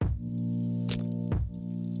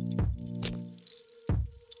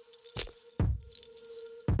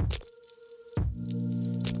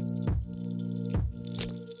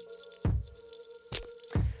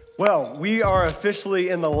Well, we are officially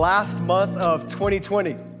in the last month of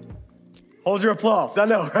 2020. Hold your applause. I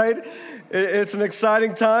know, right? It's an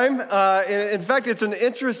exciting time. In fact, it's an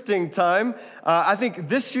interesting time. I think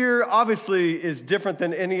this year obviously is different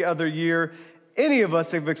than any other year any of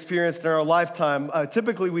us have experienced in our lifetime.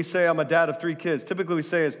 Typically, we say, I'm a dad of 3 kids. Typically, we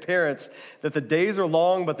say as parents that the days are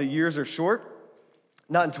long, but the years are short.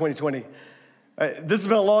 Not in 2020. This has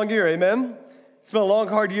been a long year, amen? It's been a long,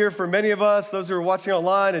 hard year for many of us, those who are watching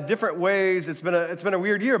online in different ways. It's been a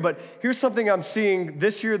weird year, but here's something I'm seeing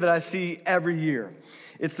this year that I see every year.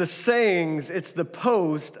 It's the sayings, it's the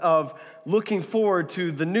post of looking forward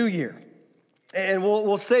to the new year. And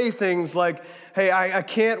we'll say things like, hey, I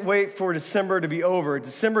can't wait for December to be over.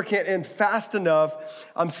 December can't end fast enough.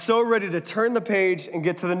 I'm so ready to turn the page and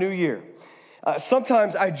get to the new year.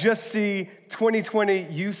 Sometimes I just see 2020,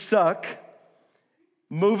 you suck,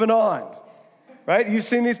 moving on. Right? You've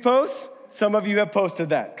seen these posts? Some of you have posted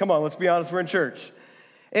that. Come on, let's be honest, we're in church.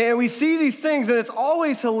 And we see these things, and it's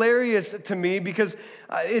always hilarious to me because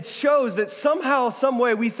it shows that somehow, some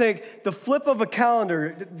way, we think the flip of a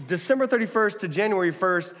calendar, December 31st to January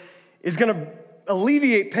 1st, is going to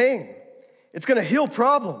alleviate pain. It's going to heal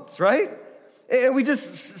problems, right? And we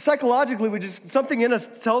just, psychologically, something in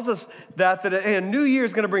us tells us that a new year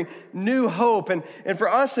is going to bring new hope. And for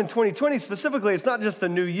us in 2020 specifically, it's not just the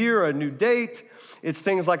new year, a new date. It's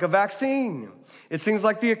things like a vaccine. It's things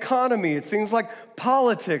like the economy. It's things like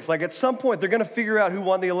politics. Like at some point, they're going to figure out who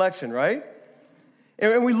won the election, right?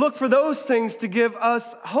 And we look for those things to give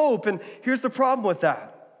us hope. And here's the problem with that.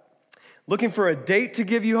 Looking for a date to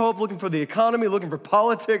give you hope, looking for the economy, looking for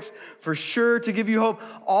politics for sure to give you hope.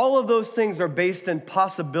 All of those things are based in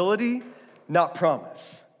possibility, not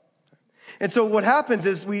promise. And so what happens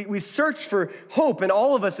is we search for hope, and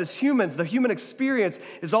all of us as humans, the human experience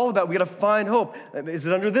is all about we got to find hope. Is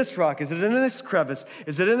it under this rock? Is it in this crevice?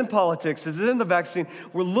 Is it in politics? Is it in the vaccine?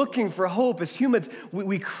 We're looking for hope. As humans,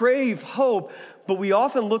 we crave hope, but we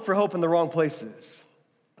often look for hope in the wrong places.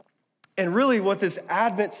 And really what this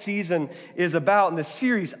Advent season is about, and this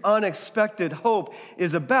series, Unexpected Hope,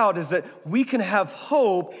 is about is that we can have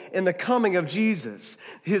hope in the coming of Jesus.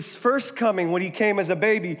 His first coming when he came as a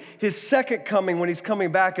baby, his second coming when he's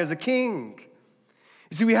coming back as a king.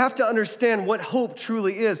 You see, we have to understand what hope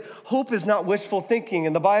truly is. Hope is not wishful thinking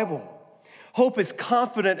in the Bible. Hope is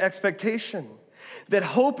confident expectation. That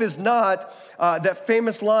hope is not that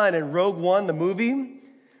famous line in Rogue One, the movie,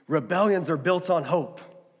 rebellions are built on hope.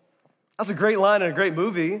 That's a great line and a great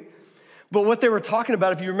movie. But what they were talking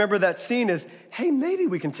about, if you remember that scene, is, hey, maybe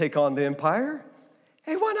we can take on the empire.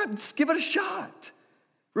 Hey, why not just give it a shot?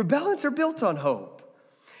 Rebellions are built on hope.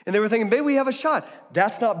 And they were thinking, maybe we have a shot.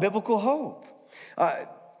 That's not biblical hope.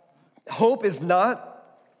 Hope is not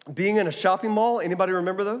being in a shopping mall. Anybody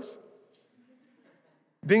remember those?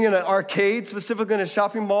 Being in an arcade, specifically in a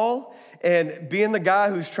shopping mall, and being the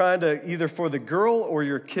guy who's trying to, either for the girl or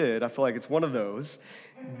your kid, I feel like it's one of those,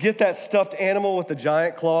 get that stuffed animal with the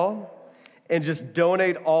giant claw and just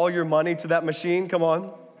donate all your money to that machine, come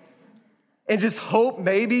on. And just hope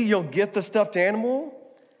maybe you'll get the stuffed animal.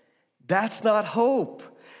 That's not hope.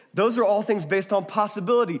 Those are all things based on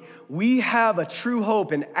possibility. We have a true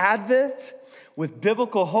hope in Advent with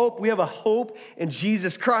biblical hope. We have a hope in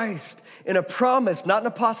Jesus Christ, in a promise, not in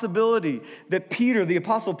a possibility, that Peter, the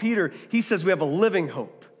Apostle Peter, he says we have a living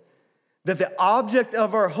hope. That the object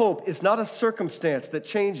of our hope is not a circumstance that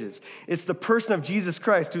changes. It's the person of Jesus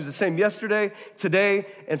Christ who's the same yesterday, today,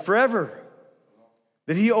 and forever.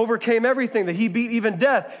 That he overcame everything, that he beat even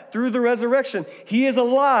death through the resurrection. He is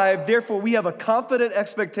alive, therefore we have a confident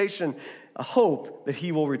expectation, a hope that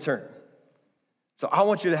he will return. So I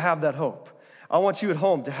want you to have that hope. I want you at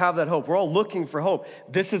home to have that hope. We're all looking for hope.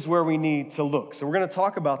 This is where we need to look. So we're going to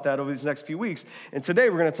talk about that over these next few weeks. And today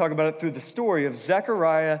we're going to talk about it through the story of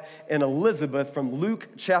Zechariah and Elizabeth from Luke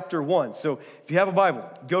chapter 1. So if you have a Bible,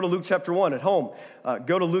 go to Luke chapter 1 at home.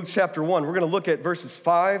 Go to Luke chapter 1. We're going to look at verses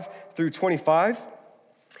 5 through 25.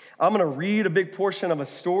 I'm going to read a big portion of a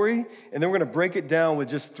story, and then we're going to break it down with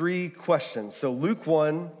just 3 questions. So Luke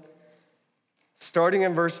 1, starting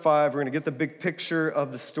in verse 5, we're going to get the big picture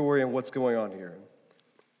of the story and what's going on here.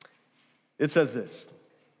 It says this.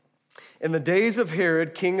 In the days of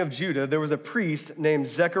Herod, king of Judah, there was a priest named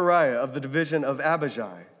Zechariah of the division of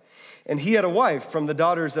Abijah. And he had a wife from the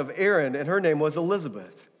daughters of Aaron, and her name was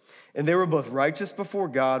Elizabeth. And they were both righteous before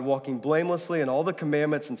God, walking blamelessly in all the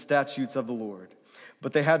commandments and statutes of the Lord.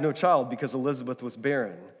 But they had no child because Elizabeth was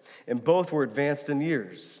barren, and both were advanced in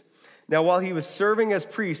years. Now, while he was serving as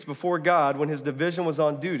priest before God when his division was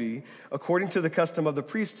on duty, according to the custom of the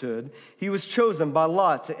priesthood, he was chosen by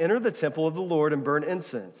lot to enter the temple of the Lord and burn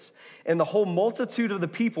incense. And the whole multitude of the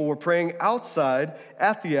people were praying outside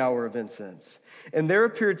at the hour of incense. And there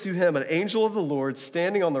appeared to him an angel of the Lord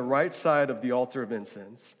standing on the right side of the altar of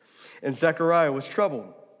incense. And Zechariah was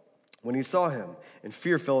troubled when he saw him, and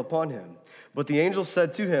fear fell upon him. But the angel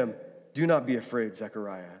said to him, "Do not be afraid,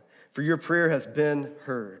 Zechariah, for your prayer has been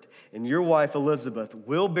heard. And your wife Elizabeth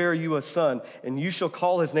will bear you a son, and you shall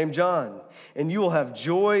call his name John. And you will have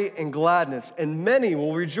joy and gladness, and many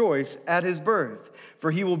will rejoice at his birth,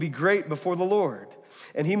 for he will be great before the Lord.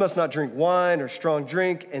 And he must not drink wine or strong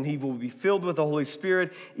drink, and he will be filled with the Holy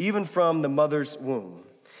Spirit, even from the mother's womb.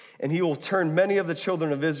 And he will turn many of the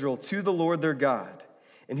children of Israel to the Lord their God.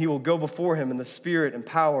 And he will go before him in the spirit and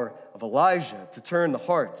power of Elijah to turn the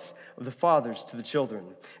hearts of the fathers to the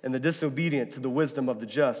children and the disobedient to the wisdom of the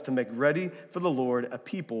just, to make ready for the Lord a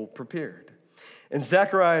people prepared." And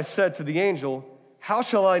Zechariah said to the angel, "How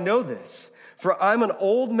shall I know this? For I'm an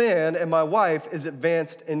old man and my wife is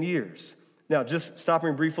advanced in years." Now, just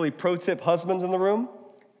stopping briefly, pro tip, husbands in the room,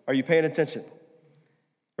 are you paying attention?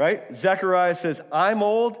 Right? Zechariah says, "I'm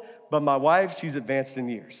old, but my wife, she's advanced in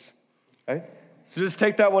years." Right? So just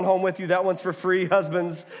take that one home with you. That one's for free.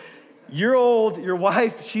 Husbands, you're old. Your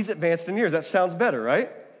wife, she's advanced in years. That sounds better,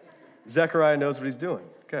 right? Zechariah knows what he's doing.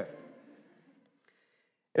 Okay.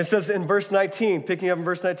 It says in verse 19, picking up in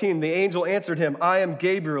verse 19, the angel answered him, "I am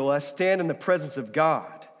Gabriel. I stand in the presence of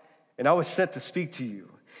God, and I was sent to speak to you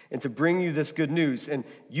and to bring you this good news. And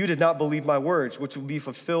you did not believe my words, which will be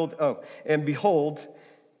fulfilled. And behold,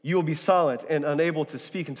 you will be silent and unable to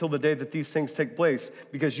speak until the day that these things take place,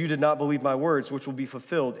 because you did not believe my words, which will be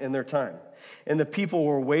fulfilled in their time." And the people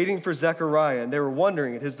were waiting for Zechariah, and they were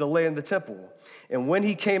wondering at his delay in the temple. And when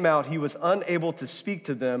he came out, he was unable to speak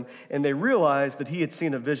to them, and they realized that he had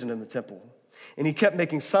seen a vision in the temple. And he kept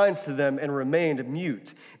making signs to them and remained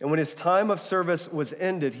mute. And when his time of service was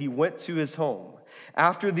ended, he went to his home.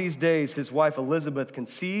 After these days, his wife Elizabeth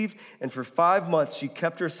conceived, and for 5 months she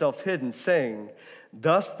kept herself hidden, saying,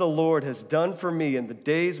 "Thus the Lord has done for me in the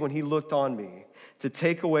days when he looked on me, to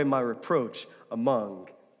take away my reproach among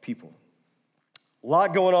people." A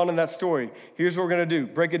lot going on in that story. Here's what we're going to do.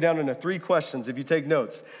 Break it down into 3 questions if you take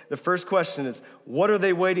notes. The first question is, what are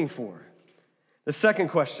they waiting for? The second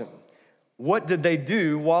question, what did they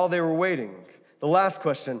do while they were waiting? The last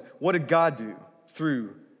question, what did God do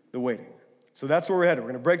through the waiting? So that's where we're headed.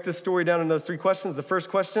 We're going to break this story down in those 3 questions. The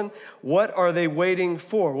first question, what are they waiting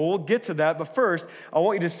for? Well, we'll get to that, but first, I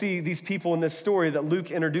want you to see these people in this story that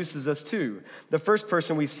Luke introduces us to. The first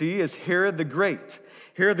person we see is Herod the Great.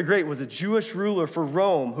 Herod the Great was a Jewish ruler for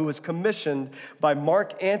Rome who was commissioned by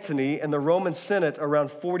Mark Antony and the Roman Senate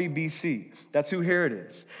around 40 BC. That's who Herod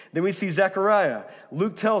is. Then we see Zechariah.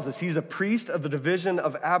 Luke tells us he's a priest of the division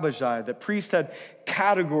of Abijah. The priests had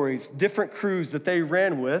categories, different crews that they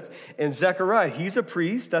ran with. And Zechariah, he's a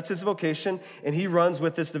priest, that's his vocation, and he runs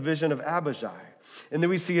with this division of Abijah. And then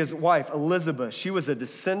we see his wife, Elizabeth. She was a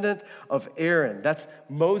descendant of Aaron. That's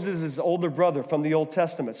Moses' older brother from the Old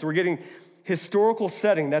Testament. So we're getting historical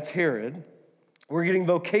setting, that's Herod. We're getting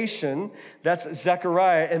vocation, that's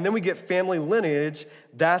Zechariah. And then we get family lineage,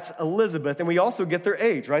 that's Elizabeth. And we also get their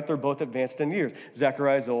age, right? They're both advanced in years.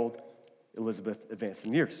 Zechariah's old, Elizabeth advanced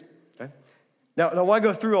in years. Okay? Now, why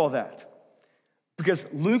go through all that?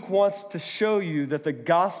 Because Luke wants to show you that the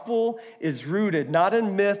gospel is rooted not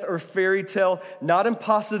in myth or fairy tale, not in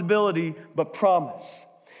possibility, but promise.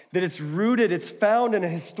 That it's rooted, it's found in a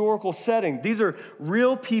historical setting. These are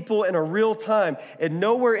real people in a real time. And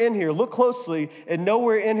nowhere in here, look closely, and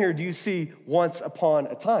nowhere in here do you see once upon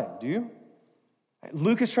a time, do you?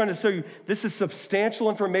 Luke is trying to show you this is substantial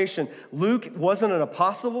information. Luke wasn't an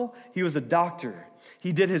apostle, he was a doctor.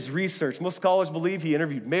 He did his research. Most scholars believe he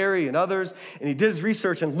interviewed Mary and others, and he did his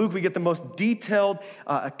research. And Luke, we get the most detailed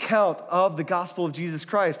account of the gospel of Jesus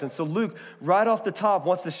Christ. And so Luke, right off the top,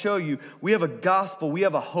 wants to show you we have a gospel, we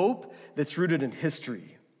have a hope that's rooted in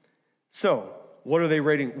history. So, what are they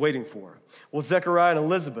waiting for? Well, Zechariah and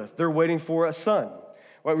Elizabeth, they're waiting for a son.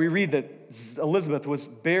 Right, we read that Elizabeth was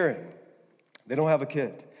barren. They don't have a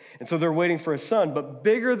kid. And so they're waiting for a son, but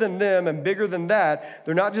bigger than them and bigger than that,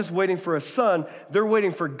 they're not just waiting for a son, they're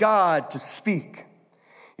waiting for God to speak.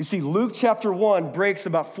 You see, Luke chapter 1 breaks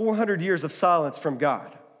about 400 years of silence from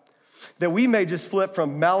God. That we may just flip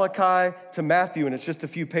from Malachi to Matthew, and it's just a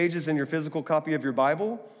few pages in your physical copy of your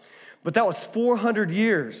Bible. But that was 400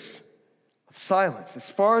 years of silence. As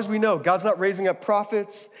far as we know, God's not raising up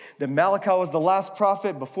prophets. That Malachi was the last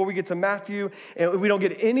prophet before we get to Matthew, and we don't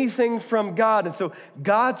get anything from God. And so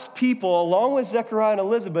God's people, along with Zechariah and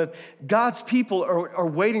Elizabeth, God's people are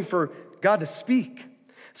waiting for God to speak.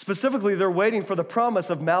 Specifically, they're waiting for the promise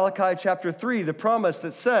of Malachi chapter 3, the promise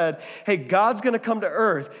that said, hey, God's going to come to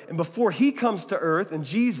earth, and before he comes to earth, and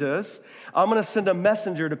Jesus, I'm going to send a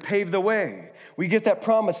messenger to pave the way. We get that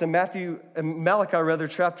promise in Malachi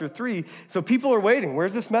chapter 3. So people are waiting.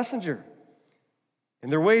 Where's this messenger? And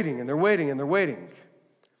they're waiting, and they're waiting, and they're waiting.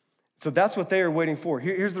 So that's what they are waiting for.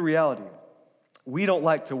 Here's the reality. We don't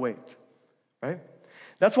like to wait, right?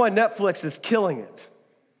 That's why Netflix is killing it,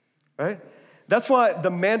 right? That's why The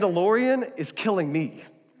Mandalorian is killing me,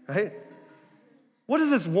 right? What is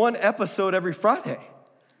this one episode every Friday?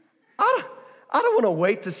 I don't want to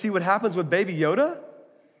wait to see what happens with Baby Yoda.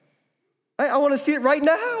 I want to see it right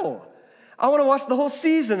now. I want to watch the whole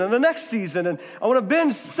season and the next season, and I want to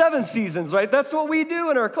binge 7 seasons, right? That's what we do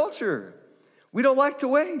in our culture. We don't like to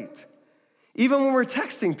wait. Even when we're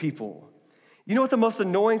texting people. You know what the most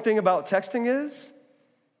annoying thing about texting is?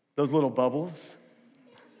 Those little bubbles.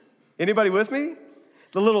 Anybody with me?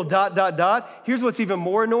 The little ... Here's what's even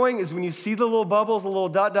more annoying is when you see the little bubbles, the little ...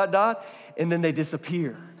 and then they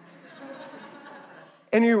disappear.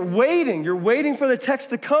 And you're waiting for the text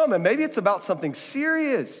to come, and maybe it's about something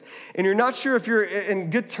serious, and you're not sure if you're in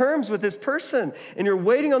good terms with this person, and you're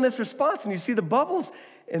waiting on this response, and you see the bubbles,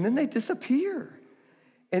 and then they disappear.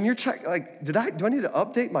 And you're like, do I need to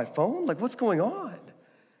update my phone? Like, what's going on?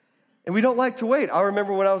 And we don't like to wait. I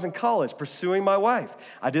remember when I was in college pursuing my wife.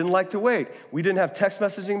 I didn't like to wait. We didn't have text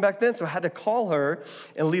messaging back then, so I had to call her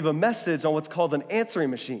and leave a message on what's called an answering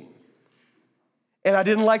machine. And I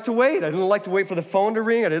didn't like to wait. I didn't like to wait for the phone to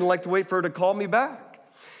ring. I didn't like to wait for her to call me back.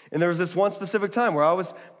 And there was this one specific time where I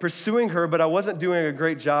was pursuing her, but I wasn't doing a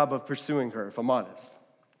great job of pursuing her, if I'm honest.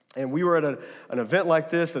 And we were at an event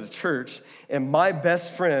like this at a church, and my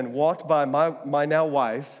best friend walked by my now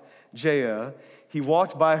wife, Jaya. He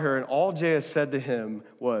walked by her, and all Jaya said to him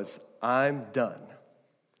was, "I'm done."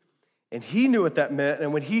 And he knew what that meant,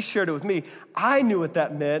 and when he shared it with me, I knew what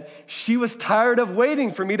that meant. She was tired of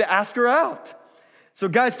waiting for me to ask her out. So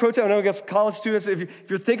guys, I know I guess college students, if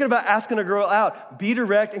you're thinking about asking a girl out, be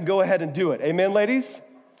direct and go ahead and do it. Amen, ladies?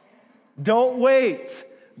 Don't wait.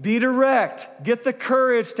 Be direct. Get the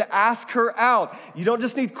courage to ask her out. You don't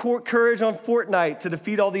just need courage on Fortnite to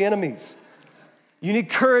defeat all the enemies. You need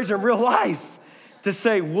courage in real life to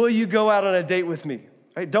say, will you go out on a date with me?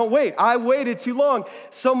 Right? Don't wait. I waited too long,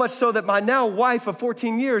 so much so that my now wife of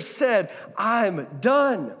 14 years said, I'm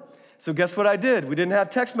done. So guess what I did? We didn't have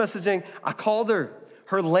text messaging. I called her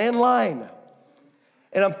landline.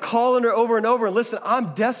 And I'm calling her over and over. And listen,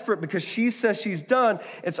 I'm desperate because she says she's done.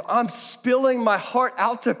 And so I'm spilling my heart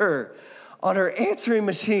out to her on her answering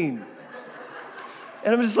machine.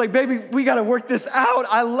 And I'm just like, baby, we got to work this out.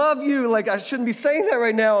 I love you. Like, I shouldn't be saying that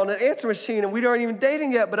right now on an answer machine. And we aren't even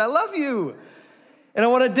dating yet, but I love you. And I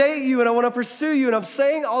want to date you, and I want to pursue you. And I'm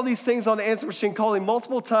saying all these things on the answer machine, calling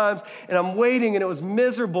multiple times, and I'm waiting, and it was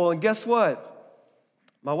miserable. And guess what?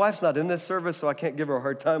 My wife's not in this service, so I can't give her a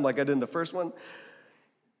hard time like I did in the first one.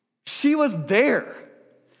 She was there.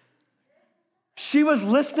 She was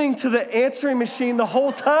listening to the answering machine the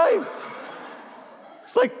whole time.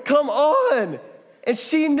 It's like, come on. And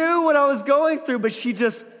she knew what I was going through, but she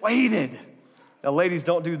just waited. Now, ladies,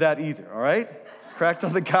 don't do that either, all right? Cracked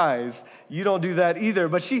on the guys. You don't do that either.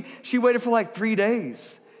 But she waited for like 3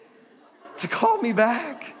 days to call me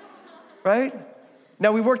back, right?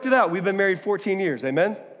 Now, we worked it out. We've been married 14 years,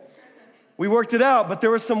 amen? We worked it out, but there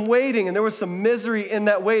was some waiting, and there was some misery in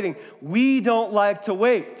that waiting. We don't like to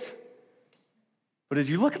wait. But as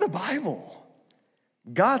you look at the Bible,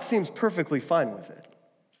 God seems perfectly fine with it.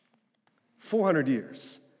 400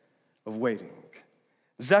 years of waiting.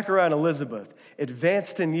 Zechariah and Elizabeth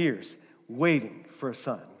advanced in years, waiting for a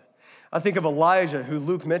son. I think of Elijah, who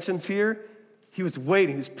Luke mentions here. He was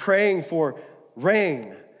waiting. He was praying for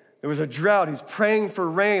rain. There was a drought. He's praying for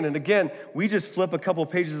rain. And again, we just flip a couple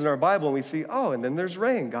pages in our Bible and we see, oh, and then there's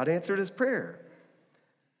rain. God answered his prayer.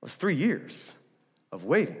 It was 3 years of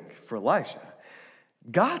waiting for Elijah.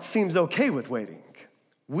 God seems okay with waiting.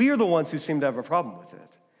 We are the ones who seem to have a problem with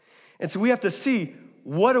it. And so we have to see,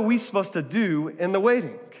 what are we supposed to do in the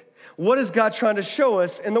waiting? What is God trying to show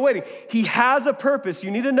us in the waiting? He has a purpose. You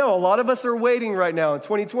need to know, a lot of us are waiting right now in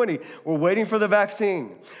 2020. We're waiting for the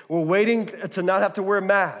vaccine. We're waiting to not have to wear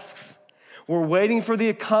masks. We're waiting for the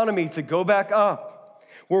economy to go back up.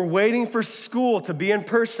 We're waiting for school to be in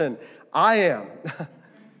person. I am.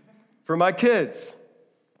 For my kids.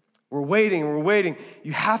 We're waiting, we're waiting.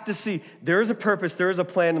 You have to see there is a purpose, there is a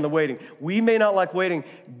plan in the waiting. We may not like waiting.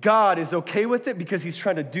 God is okay with it because he's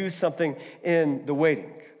trying to do something in the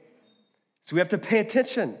waiting. So we have to pay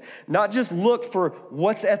attention, not just look for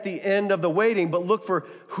what's at the end of the waiting, but look for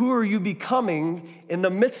who are you becoming in the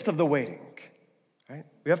midst of the waiting, right?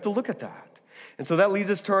 We have to look at that. And so that leads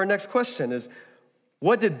us to our next question is,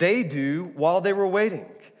 what did they do while they were waiting?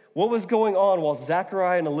 What was going on while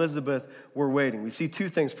Zechariah and Elizabeth were waiting? We see two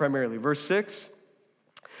things primarily. Verse 6,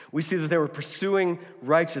 we see that they were pursuing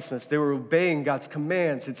righteousness. They were obeying God's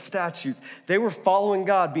commands and statutes. They were following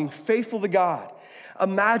God, being faithful to God.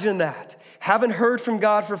 Imagine that. Haven't heard from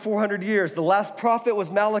God for 400 years. The last prophet was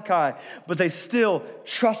Malachi, but they still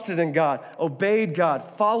trusted in God, obeyed God,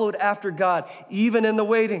 followed after God, even in the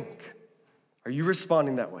waiting. Are you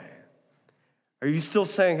responding that way? Are you still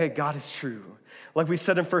saying, hey, God is true? Like we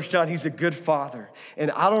said in 1 John, he's a good father.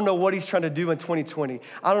 And I don't know what he's trying to do in 2020.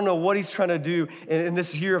 I don't know what he's trying to do in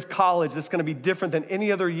this year of college that's going to be different than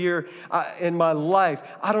any other year in my life.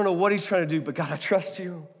 I don't know what he's trying to do, but God, I trust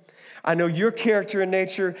you. I know your character and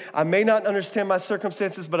nature. I may not understand my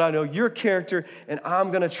circumstances, but I know your character, and I'm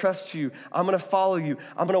going to trust you. I'm going to follow you.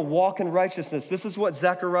 I'm going to walk in righteousness. This is what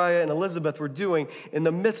Zechariah and Elizabeth were doing in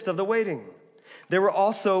the midst of the waiting. They were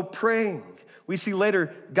also praying. We see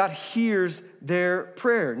later, God hears their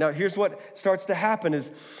prayer. Now, here's what starts to happen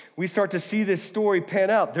is we start to see this story pan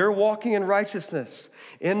out. They're walking in righteousness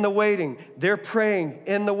in the waiting. They're praying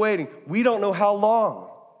in the waiting. We don't know how long.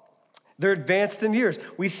 They're advanced in years.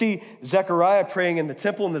 We see Zechariah praying in the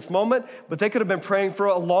temple in this moment, but they could have been praying for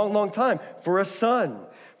a long, long time, for a son,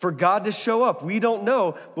 for God to show up. We don't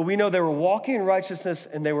know, but we know they were walking in righteousness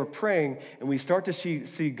and they were praying, and we start to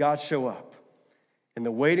see God show up. And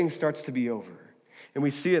the waiting starts to be over. And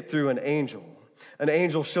we see it through an angel. An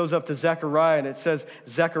angel shows up to Zechariah, and it says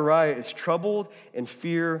Zechariah is troubled and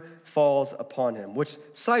fear falls upon him. Which,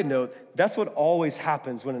 side note, that's what always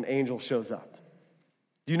happens when an angel shows up.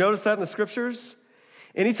 Do you notice that in the scriptures?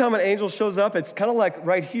 Anytime an angel shows up, it's kind of like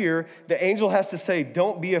right here, the angel has to say,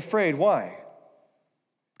 don't be afraid. Why?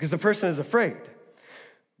 Because the person is afraid.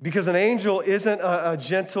 Because an angel isn't a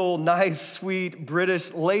gentle, nice, sweet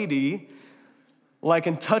British lady like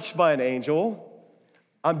in Touched by an Angel.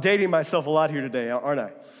 I'm dating myself a lot here today, aren't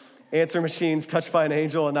I? Answer Machines, Touched by an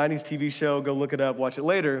Angel, a 90s TV show. Go look it up, watch it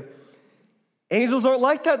later. Angels aren't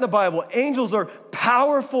like that in the Bible. Angels are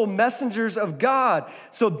powerful messengers of God.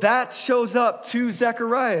 So that shows up to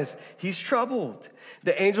Zechariah. He's troubled.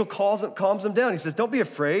 The angel calms him down. He says, don't be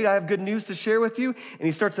afraid. I have good news to share with you. And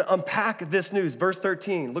he starts to unpack this news. Verse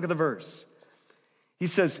 13, look at the verse. He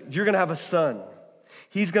says, you're going to have a son.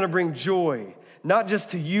 He's going to bring joy, not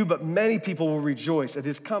just to you, but many people will rejoice at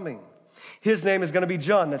his coming. His name is going to be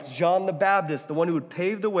John. That's John the Baptist, the one who would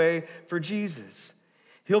pave the way for Jesus.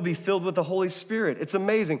 He'll be filled with the Holy Spirit. It's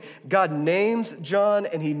amazing. God names John,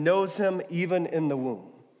 and he knows him even in the womb.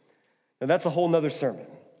 Now, that's a whole nother sermon,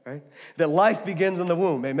 right? That life begins in the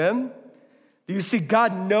womb, amen? Do you see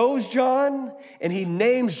God knows John, and he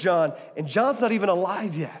names John, and John's not even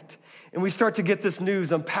alive yet. And we start to get this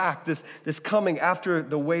news unpacked, this coming after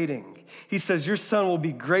the waiting. He says, your son will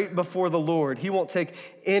be great before the Lord. He won't take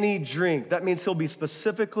any drink. That means he'll be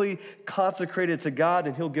specifically consecrated to God,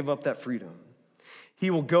 and he'll give up that freedom. He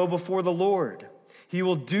will go before the Lord. He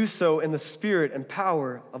will do so in the spirit and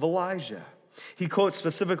power of Elijah. He quotes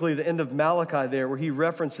specifically the end of Malachi there, where he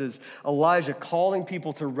references Elijah calling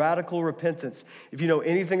people to radical repentance. If you know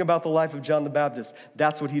anything about the life of John the Baptist,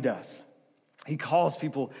 that's what he does. He calls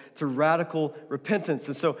people to radical repentance.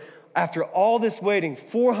 And so after all this waiting,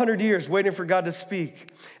 400 years waiting for God to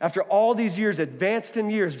speak, after all these years, advanced in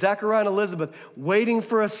years, Zechariah and Elizabeth waiting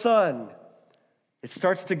for a son, it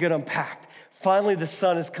starts to get unpacked. Finally, the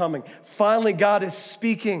son is coming. Finally, God is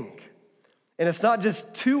speaking. And it's not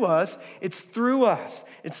just to us, it's through us.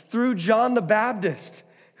 It's through John the Baptist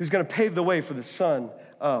who's going to pave the way for the Son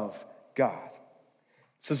of God.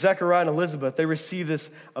 So Zechariah and Elizabeth, they receive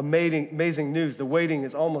this amazing news. The waiting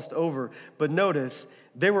is almost over. But notice,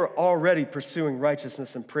 they were already pursuing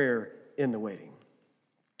righteousness and prayer in the waiting.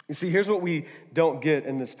 You see, here's what we don't get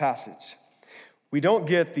in this passage. We don't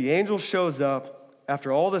get the angel shows up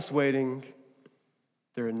after all this waiting.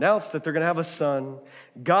 They're announced that they're going to have a son.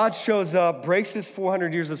 God shows up, breaks his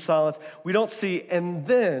 400 years of silence. We don't see, and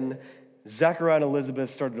then Zechariah and Elizabeth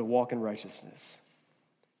started to walk in righteousness.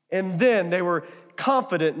 And then they were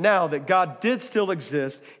confident now that God did still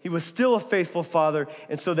exist. He was still a faithful father,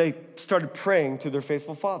 and so they started praying to their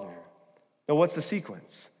faithful father. Now, what's the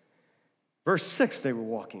sequence? Verse 6, they were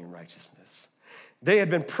walking in righteousness. They had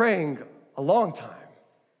been praying a long time,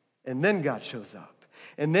 and then God shows up,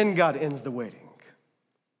 and then God ends the waiting.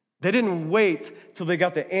 They didn't wait till they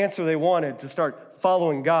got the answer they wanted to start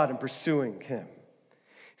following God and pursuing him.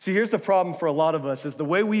 See, here's the problem for a lot of us is the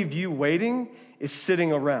way we view waiting is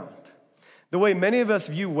sitting around. The way many of us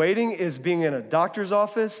view waiting is being in a doctor's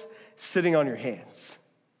office, sitting on your hands.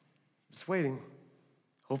 Just waiting.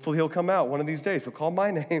 Hopefully he'll come out one of these days. He'll call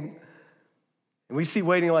my name. And we see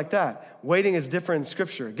waiting like that. Waiting is different in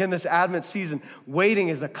Scripture. Again, this Advent season, waiting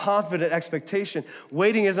is a confident expectation.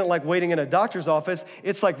 Waiting isn't like waiting in a doctor's office.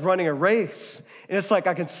 It's like running a race. And it's like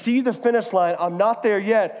I can see the finish line. I'm not there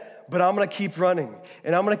yet, but I'm going to keep running.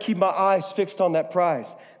 And I'm going to keep my eyes fixed on that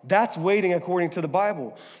prize. That's waiting according to the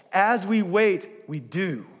Bible. As we wait, we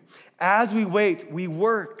do. As we wait, we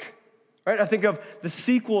work. Right? I think of the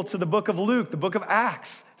sequel to the book of Luke, the book of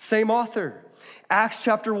Acts, same author. Acts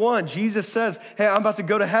chapter 1, Jesus says, hey, I'm about to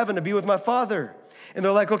go to heaven to be with my Father. And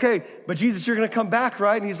they're like, okay, but Jesus, you're going to come back,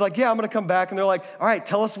 right? And he's like, yeah, I'm going to come back. And they're like, all right,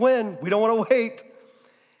 tell us when. We don't want to wait.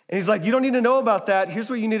 And he's like, you don't need to know about that. Here's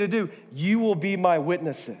what you need to do. You will be my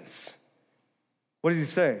witnesses. What does he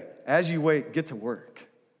say? As you wait, get to work.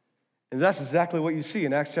 And that's exactly what you see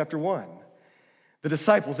in Acts chapter 1. The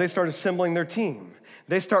disciples, they start assembling their team.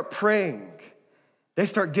 They start praying. They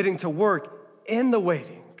start getting to work in the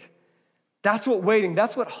waiting. That's what waiting,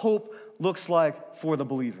 that's what hope looks like for the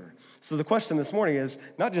believer. So the question this morning is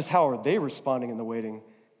not just how are they responding in the waiting,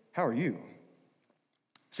 how are you?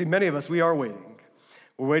 See, many of us, we are waiting.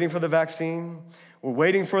 We're waiting for the vaccine. We're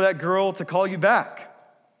waiting for that girl to call you back.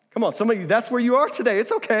 Come on, some of you, that's where you are today.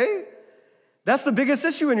 It's okay. That's the biggest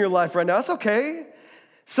issue in your life right now. It's okay.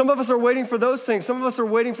 Some of us are waiting for those things. Some of us are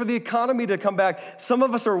waiting for the economy to come back. Some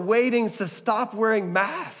of us are waiting to stop wearing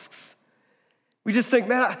masks. We just think,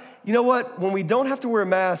 man, you know what? When we don't have to wear a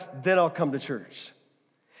mask, then I'll come to church.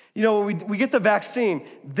 You know, when we get the vaccine,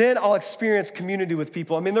 then I'll experience community with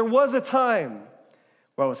people. I mean, there was a time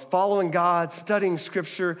where I was following God, studying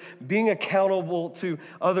Scripture, being accountable to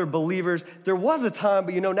other believers. There was a time,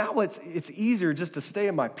 but you know, now it's easier just to stay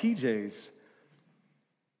in my PJs.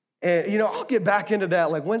 And, you know, I'll get back into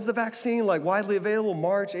that. Like, when's the vaccine? Like, widely available?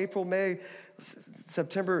 March, April, May,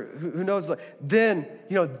 September, who knows? Like, then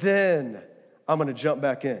I'm going to jump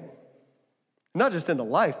back in. Not just into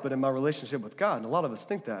life, but in my relationship with God. And a lot of us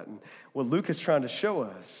think that. And what Luke is trying to show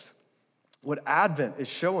us, what Advent is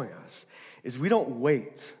showing us, is we don't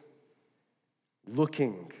wait,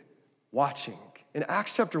 looking, watching. In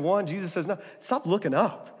Acts chapter 1, Jesus says, no, stop looking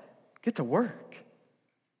up. Get to work.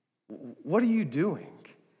 What are you doing?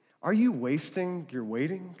 Are you wasting your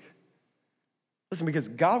waiting? Listen, because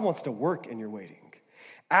God wants to work in your waiting.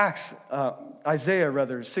 Isaiah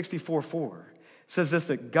 64:4 says this,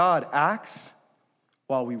 that God acts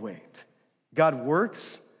while we wait. God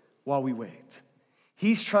works while we wait.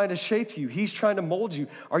 He's trying to shape you. He's trying to mold you.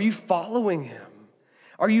 Are you following him?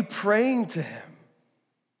 Are you praying to him?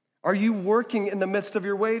 Are you working in the midst of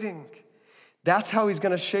your waiting? That's how he's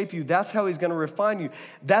going to shape you. That's how he's going to refine you.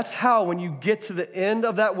 That's how, when you get to the end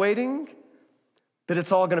of that waiting, that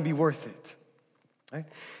it's all going to be worth it. Right?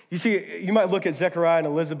 You see, you might look at Zechariah and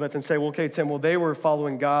Elizabeth and say, well, okay, Tim, well, they were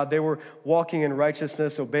following God. They were walking in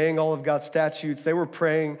righteousness, obeying all of God's statutes. They were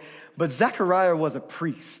praying. But Zechariah was a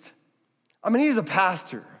priest. I mean, he's a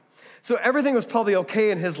pastor. So everything was probably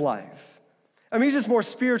okay in his life. I mean, he's just more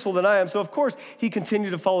spiritual than I am. So, of course, he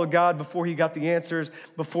continued to follow God before he got the answers,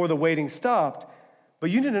 before the waiting stopped. But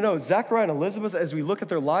you need to know, Zechariah and Elizabeth, as we look at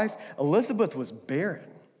their life, Elizabeth was barren.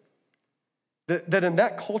 That in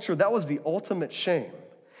that culture, that was the ultimate shame.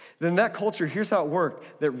 That in that culture, here's how it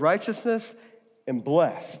worked, that righteousness and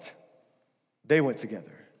blessed, they went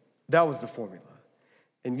together. That was the formula.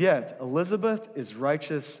 And yet, Elizabeth is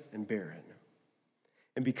righteous and barren.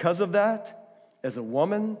 And because of that, as a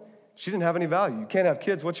woman, she didn't have any value. You can't have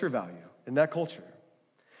kids. What's your value in that culture?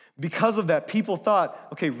 Because of that, people thought,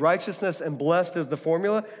 okay, righteousness and blessed is the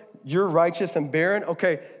formula. You're righteous and barren.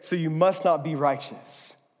 Okay, so you must not be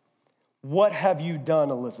righteous. What have you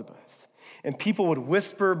done, Elizabeth? And people would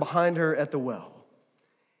whisper behind her at the well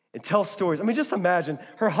and tell stories. I mean, just imagine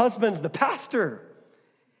her husband's the pastor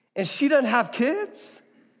and she doesn't have kids.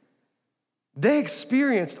 They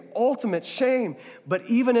experienced ultimate shame, but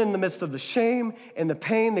even in the midst of the shame and the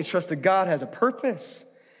pain, they trusted God had a purpose.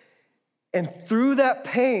 And through that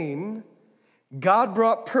pain, God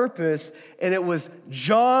brought purpose, and it was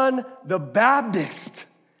John the Baptist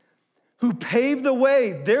who paved the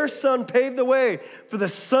way. Their son paved the way for the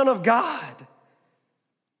Son of God.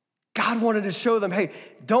 God wanted to show them, hey,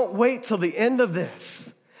 don't wait till the end of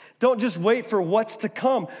this. Don't just wait for what's to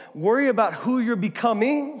come. Worry about who you're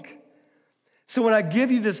becoming. So when I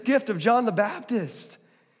give you this gift of John the Baptist,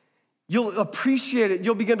 you'll appreciate it.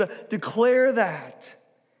 You'll begin to declare that.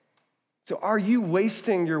 So are you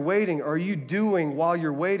wasting your waiting? Are you doing while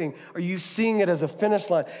you're waiting? Are you seeing it as a finish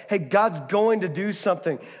line? Hey, God's going to do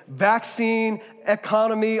something. Vaccine,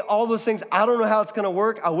 economy, all those things. I don't know how it's going to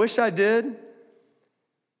work. I wish I did.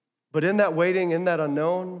 But in that waiting, in that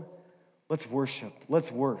unknown, let's worship. Let's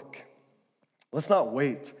work. Let's not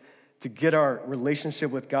wait to get our relationship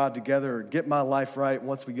with God together or get my life right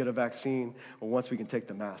once we get a vaccine or once we can take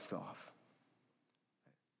the masks off.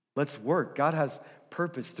 Let's work. God has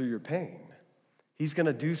purpose through your pain. He's going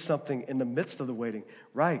to do something in the midst of the waiting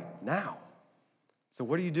right now. So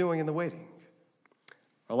what are you doing in the waiting?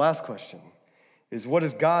 Our last question is, what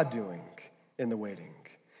is God doing in the waiting?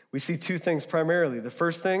 We see two things primarily. The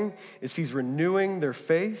first thing is he's renewing their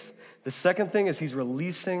faith. The second thing is he's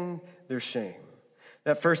releasing their shame.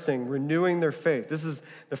 That first thing, renewing their faith. This is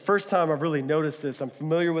the first time I've really noticed this. I'm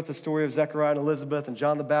familiar with the story of Zechariah and Elizabeth and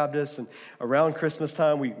John the Baptist. And around Christmas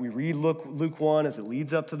time, we read Luke 1 as it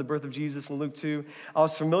leads up to the birth of Jesus in Luke 2. I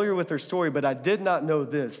was familiar with their story, but I did not know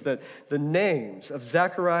this, that the names of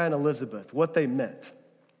Zechariah and Elizabeth, what they meant.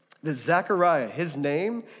 That Zechariah, his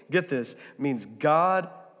name, get this, means God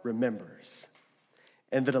remembers.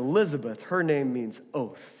 And that Elizabeth, her name means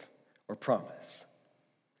oath or promise.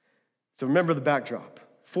 So remember the backdrop,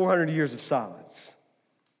 400 years of silence.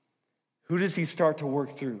 Who does he start to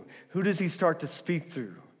work through? Who does he start to speak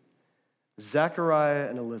through? Zechariah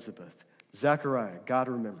and Elizabeth. Zechariah, God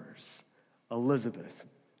remembers. Elizabeth,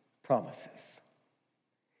 promises.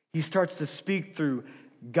 He starts to speak through,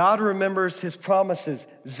 God remembers his promises.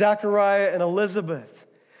 Zechariah and Elizabeth.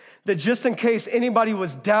 That just in case anybody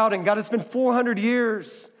was doubting, God, it's been 400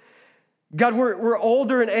 years. God, we're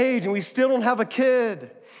older in age and we still don't have a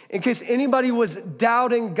kid. In case anybody was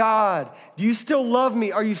doubting God, do you still love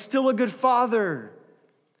me? Are you still a good father?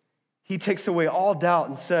 He takes away all doubt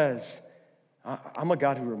and says, I'm a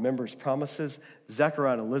God who remembers promises.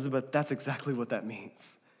 Zechariah and Elizabeth, that's exactly what that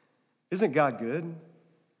means. Isn't God good?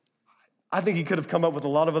 I think he could have come up with a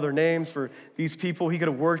lot of other names for these people. He could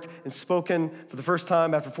have worked and spoken for the first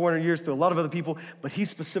time after 400 years through a lot of other people, but he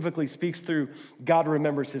specifically speaks through God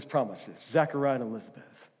remembers his promises, Zechariah and Elizabeth.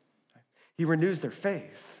 He renews their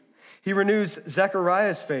faith. He renews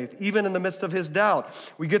Zechariah's faith, even in the midst of his doubt.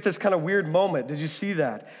 We get this kind of weird moment. Did you see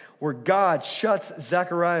that? Where God shuts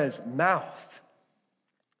Zechariah's mouth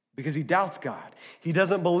because he doubts God. He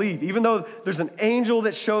doesn't believe. Even though there's an angel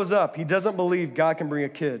that shows up, he doesn't believe God can bring a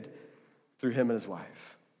kid through him and his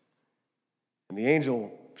wife. And the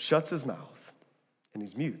angel shuts his mouth and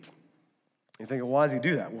he's mute. You think, why does he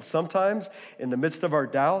do that? Well, sometimes in the midst of our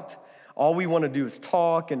doubt, all we want to do is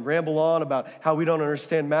talk and ramble on about how we don't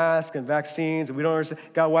understand masks and vaccines, and we don't understand,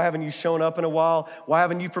 God, why haven't you shown up in a while? Why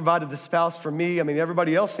haven't you provided the spouse for me? I mean,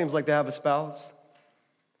 everybody else seems like they have a spouse.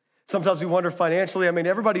 Sometimes we wonder financially. I mean,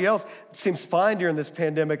 everybody else seems fine during this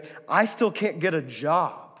pandemic. I still can't get a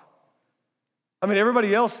job. I mean,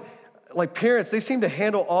 everybody else, like parents, they seem to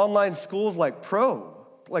handle online schools like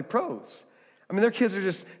pros. I mean, their kids are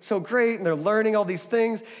just so great and they're learning all these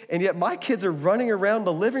things, and yet my kids are running around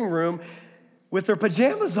the living room with their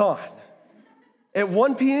pajamas on at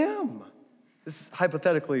 1 p.m. This is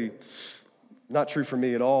hypothetically not true for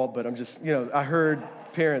me at all, but I'm just, I heard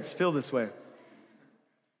parents feel this way.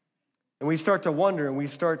 And we start to wonder and we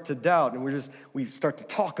start to doubt and we start to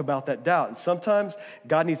talk about that doubt. And sometimes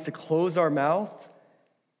God needs to close our mouth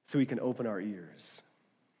so he can open our ears.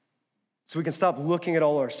 So we can stop looking at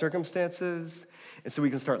all our circumstances, and so we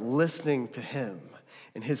can start listening to him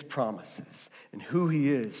and his promises and who he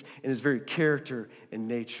is and his very character and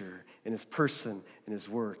nature and his person and his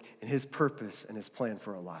work and his purpose and his plan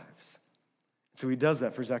for our lives. So he does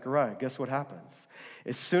that for Zechariah. Guess what happens?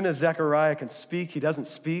 As soon as Zechariah can speak, he doesn't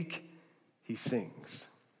speak, he sings.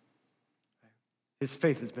 His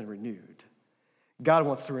faith has been renewed. God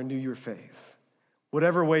wants to renew your faith.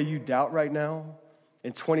 Whatever way you doubt right now,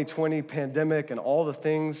 in 2020, pandemic, and all the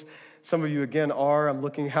things, some of you, again, are. I'm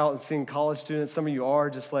looking out and seeing college students. Some of you are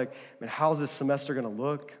just like, man, how's this semester going to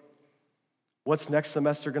look? What's next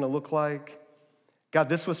semester going to look like? God,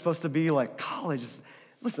 this was supposed to be like college.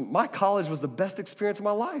 Listen, my college was the best experience of my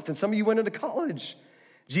life, and some of you went into college.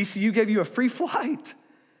 GCU gave you a free flight,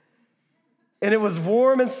 and it was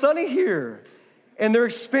warm and sunny here, and they're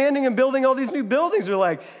expanding and building all these new buildings. You're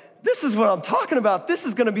like, this is what I'm talking about. This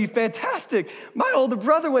is going to be fantastic. My older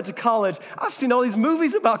brother went to college. I've seen all these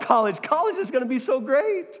movies about college. College is going to be so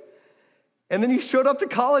great. And then you showed up to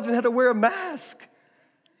college and had to wear a mask.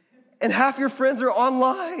 And half your friends are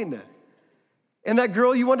online. And that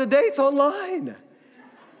girl you want to date's online.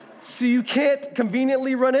 So you can't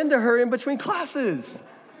conveniently run into her in between classes.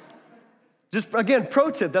 Just, again,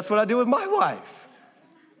 pro tip, that's what I did with my wife.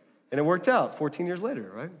 And it worked out 14 years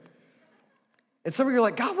later, right? And some of you are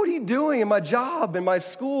like, God, what are you doing in my job, in my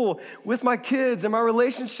school, with my kids, in my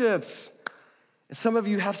relationships? And some of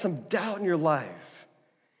you have some doubt in your life.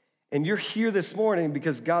 And you're here this morning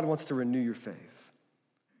because God wants to renew your faith.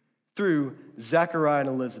 Through Zechariah and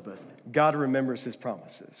Elizabeth, God remembers his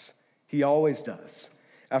promises. He always does.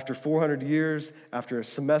 After 400 years, after a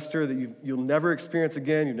semester that you'll never experience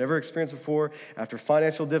again, you've never experienced before, after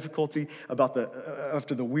financial difficulty,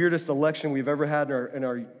 after the weirdest election we've ever had in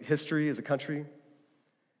our history as a country,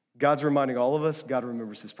 God's reminding all of us, God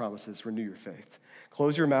remembers his promises. Renew your faith.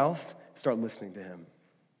 Close your mouth, start listening to him.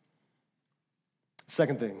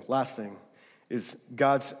 Last thing, is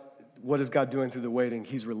what is God doing through the waiting?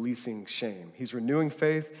 He's releasing shame. He's renewing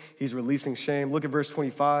faith. He's releasing shame. Look at verse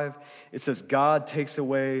 25. It says, God takes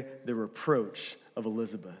away the reproach of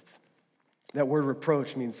Elizabeth. That word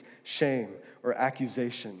reproach means shame or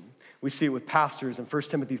accusation. We see it with pastors in 1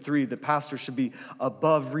 Timothy 3, that pastors should be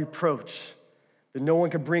above reproach, that no one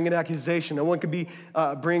could bring an accusation, no one could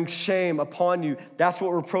bring shame upon you. That's what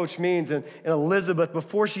reproach means. And Elizabeth,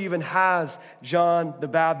 before she even has John the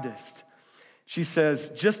Baptist, she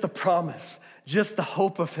says, just the promise, just the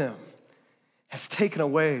hope of him has taken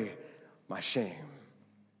away my shame.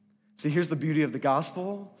 See, here's the beauty of the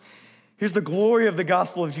gospel. Here's the glory of the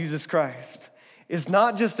gospel of Jesus Christ. It's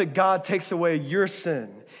not just that God takes away your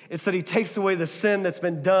sin. It's that he takes away the sin that's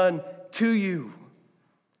been done to you.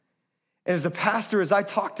 And as a pastor, as I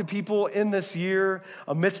talk to people in this year,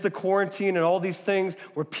 amidst the quarantine and all these things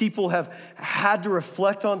where people have had to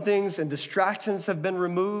reflect on things and distractions have been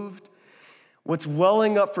removed, what's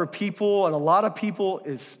welling up for people, and a lot of people,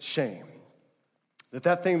 is shame.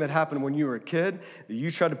 That thing that happened when you were a kid, that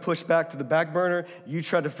you tried to push back to the back burner, you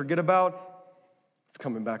tried to forget about, it's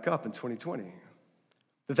coming back up in 2020.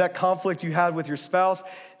 That conflict you had with your spouse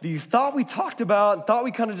that you thought we talked about, thought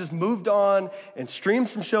we kind of just moved on and streamed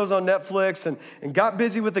some shows on Netflix and got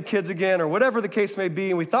busy with the kids again, or whatever the case may be,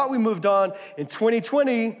 and we thought we moved on, in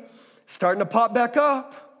 2020, starting to pop back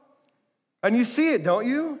up. And you see it, don't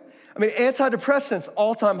you? I mean, antidepressants,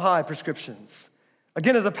 all-time high prescriptions.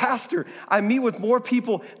 Again, as a pastor, I meet with more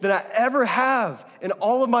people than I ever have in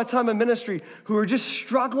all of my time in ministry who are just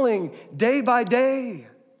struggling day by day.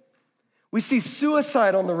 We see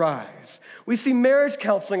suicide on the rise. We see marriage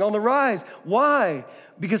counseling on the rise. Why?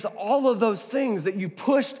 Because all of those things that you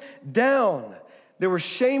pushed down, that were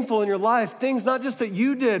shameful in your life, things not just that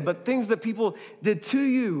you did, but things that people did to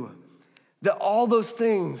you, that all those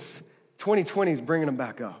things, 2020 is bringing them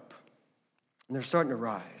back up. And they're starting to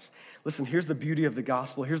rise. Listen, here's the beauty of the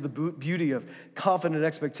gospel. Here's the beauty of confident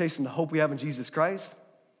expectation, the hope we have in Jesus Christ.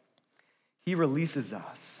 He releases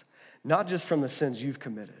us, not just from the sins you've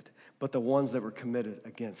committed, but the ones that were committed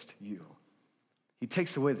against you. He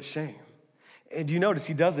takes away the shame. And do you notice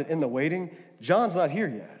he does it in the waiting? John's not here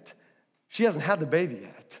yet. She hasn't had the baby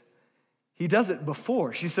yet. He does it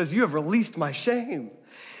before. She says, you have released my shame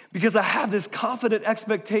because I have this confident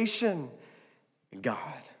expectation in God.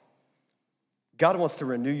 God wants to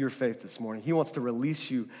renew your faith this morning. He wants to release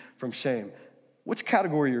you from shame. Which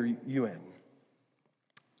category are you in?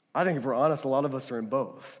 I think if we're honest, a lot of us are in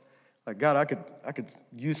both. Like, God, I could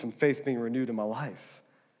use some faith being renewed in my life.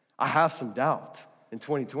 I have some doubt in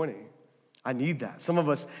 2020. I need that. Some of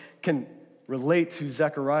us can relate to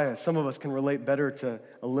Zechariah. Some of us can relate better to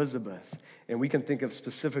Elizabeth. And we can think of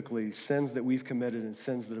specifically sins that we've committed and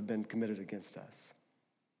sins that have been committed against us.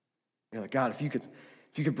 You're like, God, if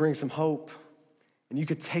you could bring some hope and you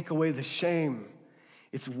could take away the shame,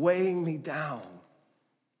 it's weighing me down.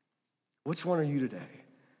 Which one are you today?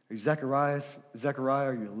 Are you Zechariah?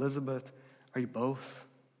 Are you Elizabeth? Are you both?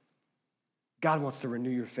 God wants to renew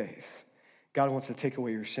your faith. God wants to take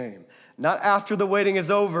away your shame. Not after the waiting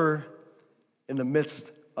is over, in the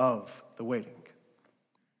midst of the waiting.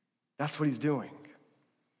 That's what he's doing.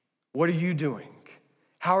 What are you doing?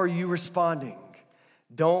 How are you responding?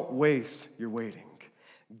 Don't waste your waiting.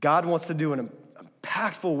 God wants to do an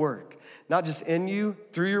impactful work, not just in you,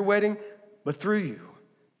 through your waiting, but through you.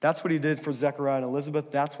 That's what he did for Zechariah and Elizabeth.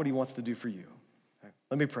 That's what he wants to do for you. Right,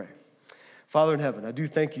 let me pray. Father in heaven, I do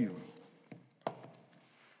thank you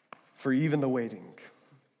for even the waiting.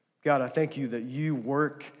 God, I thank you that you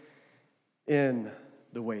work in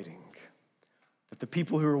the waiting. That the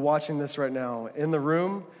people who are watching this right now, in the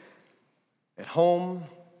room, at home,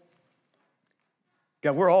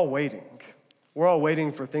 God, we're all waiting. We're all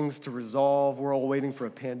waiting for things to resolve. We're all waiting for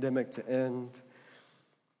a pandemic to end.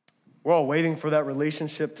 We're all waiting for that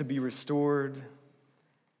relationship to be restored.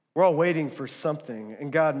 We're all waiting for something.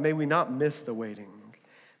 And God, may we not miss the waiting.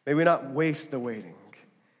 May we not waste the waiting.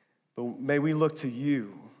 But may we look to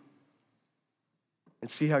you and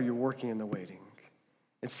see how you're working in the waiting.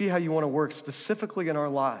 and see how you want to work specifically in our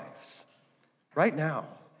lives right now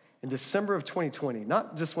in December of 2020,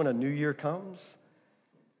 not just when a new year comes,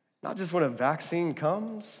 not just when a vaccine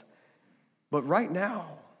comes, but right now.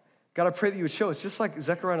 God, I pray that you would show us, just like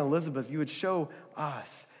Zechariah and Elizabeth, you would show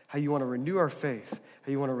us how you want to renew our faith,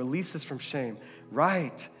 how you want to release us from shame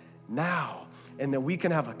right now, and that we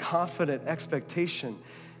can have a confident expectation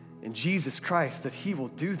in Jesus Christ that he will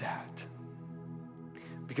do that.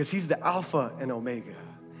 Because he's the Alpha and Omega,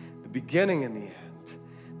 the beginning and the end.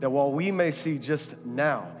 That while we may see just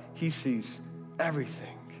now, he sees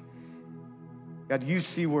everything. God, you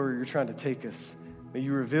see where you're trying to take us. May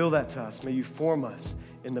you reveal that to us. May you form us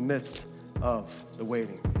in the midst of the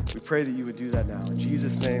waiting. We pray that you would do that now. In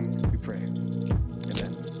Jesus' name we pray.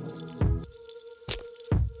 Amen.